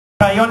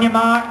Okay, on your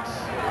marks.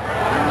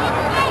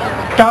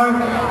 Go.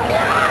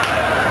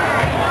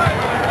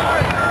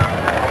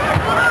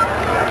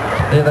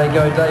 There they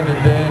go, David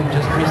Byrne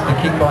just missed the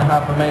kick by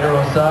half a metre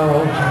or so.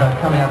 Oh, they've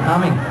come out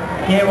humming.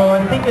 Yeah, well,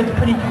 I think it's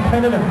pretty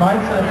competitive,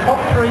 mate. So the top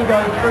three go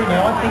through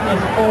now. I think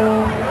there's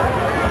four.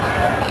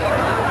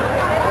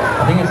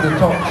 I think it's the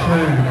top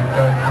two that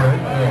go through,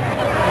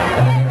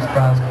 yeah. And the next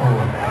fastest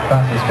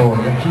four.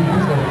 Yeah, gee,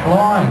 they're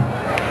flying.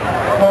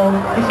 Well,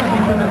 this is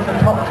because it's the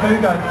top two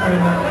go through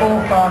and the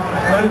four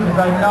fastest losers.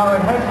 They know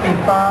it has to be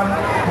fast,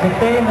 because if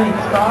their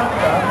heat's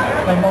faster,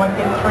 they might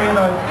get three of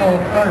those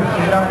four through, so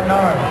you don't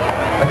know.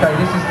 Okay,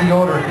 this is the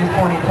order at this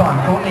point in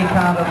time. Courtney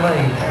Carter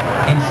leads.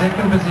 In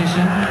second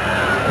position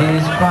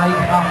is Craig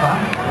Huffer.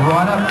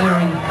 Right up there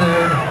in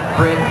third,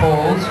 Brett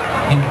Halls.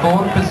 In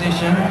fourth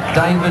position,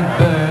 David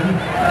Byrne.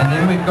 And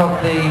then we've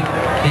got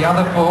the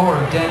other four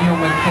of Daniel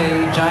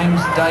McKee,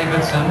 James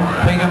Davidson,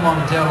 Peter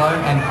Mondello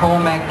and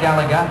Cormac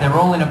Gallagher. They're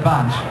all in a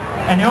bunch.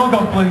 And they all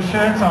got blue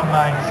shirts on,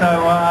 mate,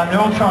 so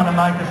they're all trying to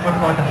make us look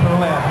like a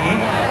fool out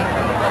here.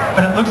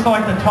 But it looks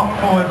like the top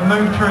four have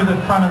moved through the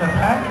front of the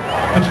pack,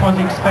 which was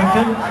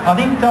expected. I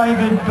think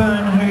David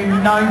Byrne, who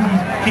knows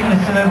his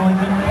fitness level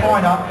isn't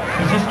quite up,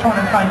 is just trying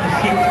to take the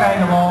sit, tag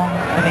along,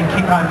 and then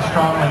kick home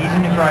strongly. He's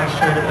in a grey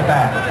shirt at the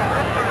back.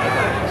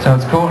 So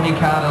it's Courtney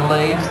Carter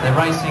leads. They're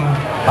racing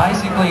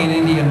basically in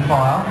Indian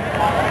file.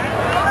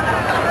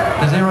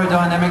 Does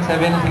aerodynamics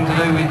have anything to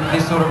do with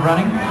this sort of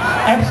running?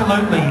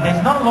 Absolutely.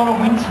 There's not a lot of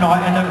wind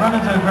tonight, and the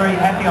runners are very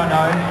happy, I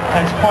know.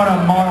 It's quite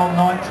a mild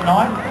night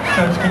tonight,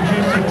 so it's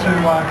conducive to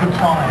good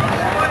times.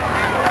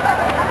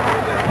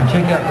 And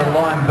check out the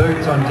lime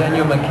boots on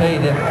Daniel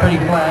McKee. They're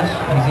pretty flash.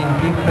 He's in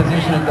fifth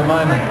position at the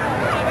moment.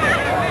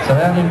 So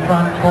out in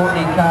front,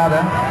 Courtney Carter.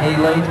 He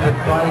leads with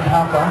Craig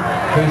Huffer,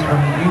 who's from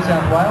New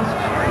South Wales.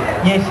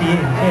 Yes, he is.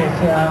 Yes,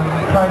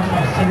 Craig's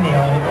from Sydney,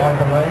 I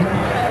believe,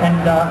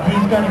 and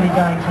he's going to be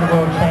going to the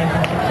World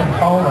Championships in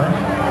Poland.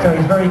 So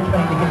he's very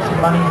keen to get some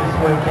money this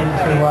weekend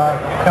to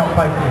help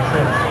pay for the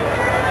trip.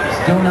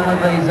 Still none of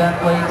these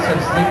athletes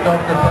have slipped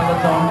off the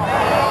peloton.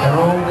 They're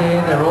all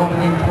there. They're all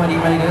within 20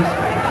 metres.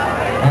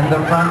 And the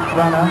front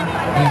runner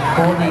is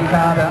Courtney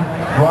Carter.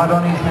 Right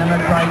on his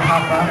hammer, Craig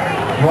Huffer.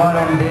 Right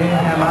on their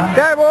hammer.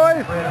 Go,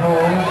 boys! Brett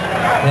Halls.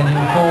 Then in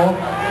fourth,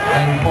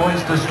 and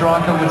poised to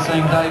striker would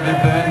seem David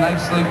Byrne. They've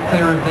slipped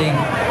clear of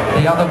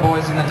the other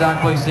boys in the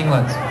dark blue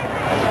singlets.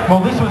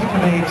 Well, this was to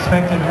be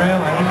expected,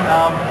 really.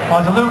 I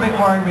was a little bit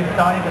worried with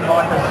David,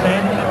 like I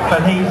said,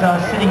 but he's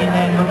sitting in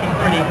there and looking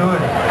pretty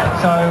good.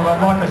 So,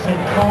 like I said,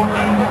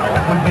 Courtney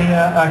would be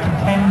a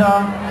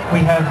contender. We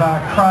have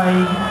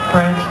Craig,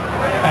 Brett,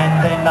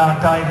 and then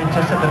David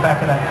just at the back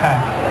of that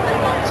pack.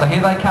 So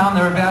here they come.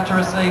 They're about to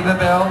receive the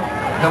bell.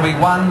 There'll be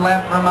one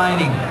lap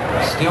remaining.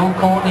 Still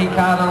Courtney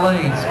Carter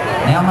leads.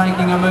 Now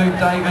making a move,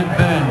 David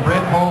Byrne.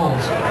 Brett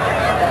Halls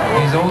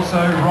is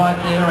also right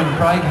there, and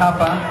Craig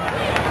Huffer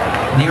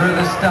nearer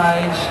the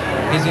stage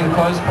is in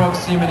close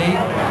proximity,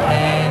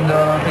 and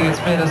I think it's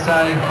fair to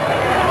say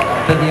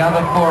that the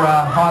other four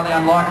are highly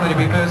unlikely to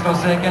be first or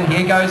second.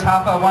 Here goes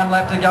Huffer, one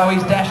lap to go,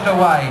 he's dashed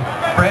away.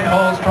 Brett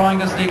Hall's trying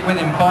to stick with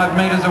him, 5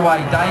 metres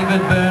away.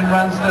 David Byrne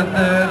runs to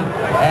third,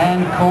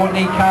 and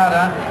Courtney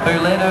Carter,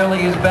 who led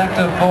early, is back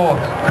to fourth.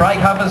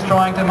 Craig Huffer's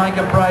trying to make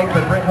a break,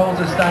 but Brett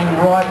Hall's is staying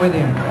right with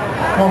him.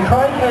 Well,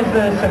 Craig has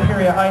the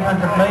superior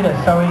 800 metres,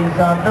 so he's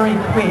very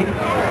quick,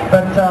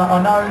 but I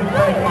know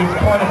Brett is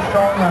quite a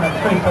strong runner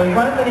too, so he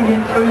won't let him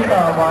get too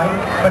far away,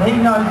 but he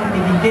knows if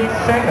he can get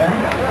second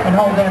and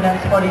hold down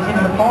that spot, he's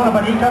into the final.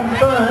 But here comes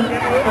Byrne,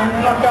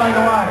 Byrne's not going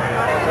away.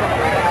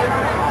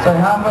 So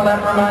half a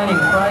lap remaining.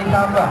 Craig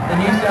Huffer, the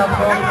New South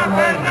Wales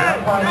lead, up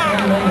by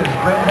 10 metres.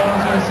 Brett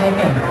Halls in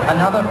second.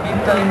 Another 15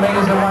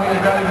 metres away to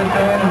David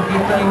Byrne, and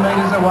 15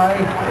 metres away,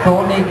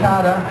 Courtney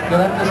Carter.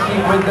 You'll have to stick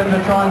with them to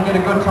try and get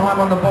a good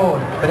time on the board.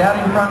 But out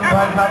in front,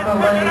 Craig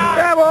Huffer leads.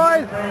 Go,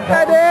 boys!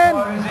 Head in!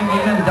 Closing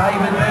in, and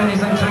David Byrne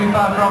isn't too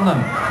far from them.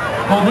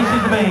 Well, this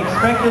is to be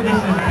expected. This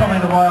is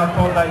probably the way I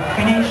thought they'd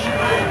finish.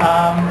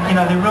 You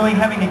know, they're really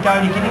having to go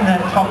to get in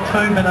that top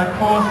two, but of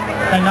course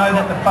they know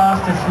that the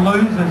fastest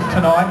losers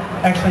tonight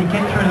actually get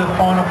through to the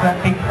final for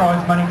that big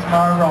prize money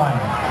tomorrow, Ryan.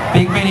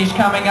 Big finish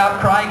coming up.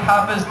 Craig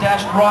Huffer's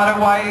dashed right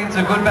away. It's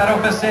a good battle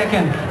for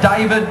second.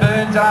 David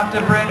Byrne's after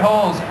Brett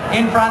Halls.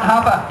 In front,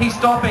 Huffer. He's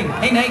stopping.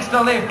 He needs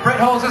to lift. Brett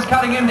Halls is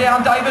cutting him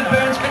down. David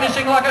Byrne's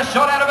finishing like a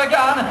shot out of a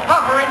gun.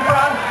 Huffer in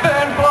front.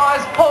 Byrne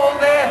flies. Hall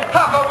there.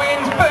 Huffer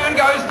wins. Byrne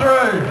goes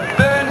through.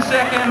 Byrne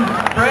second.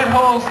 Brett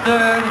Halls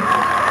third.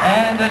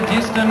 And a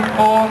distant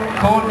fourth,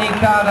 Courtney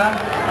Carter.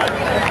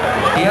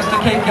 He has to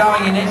keep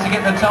going. He needs to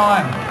get the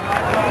time.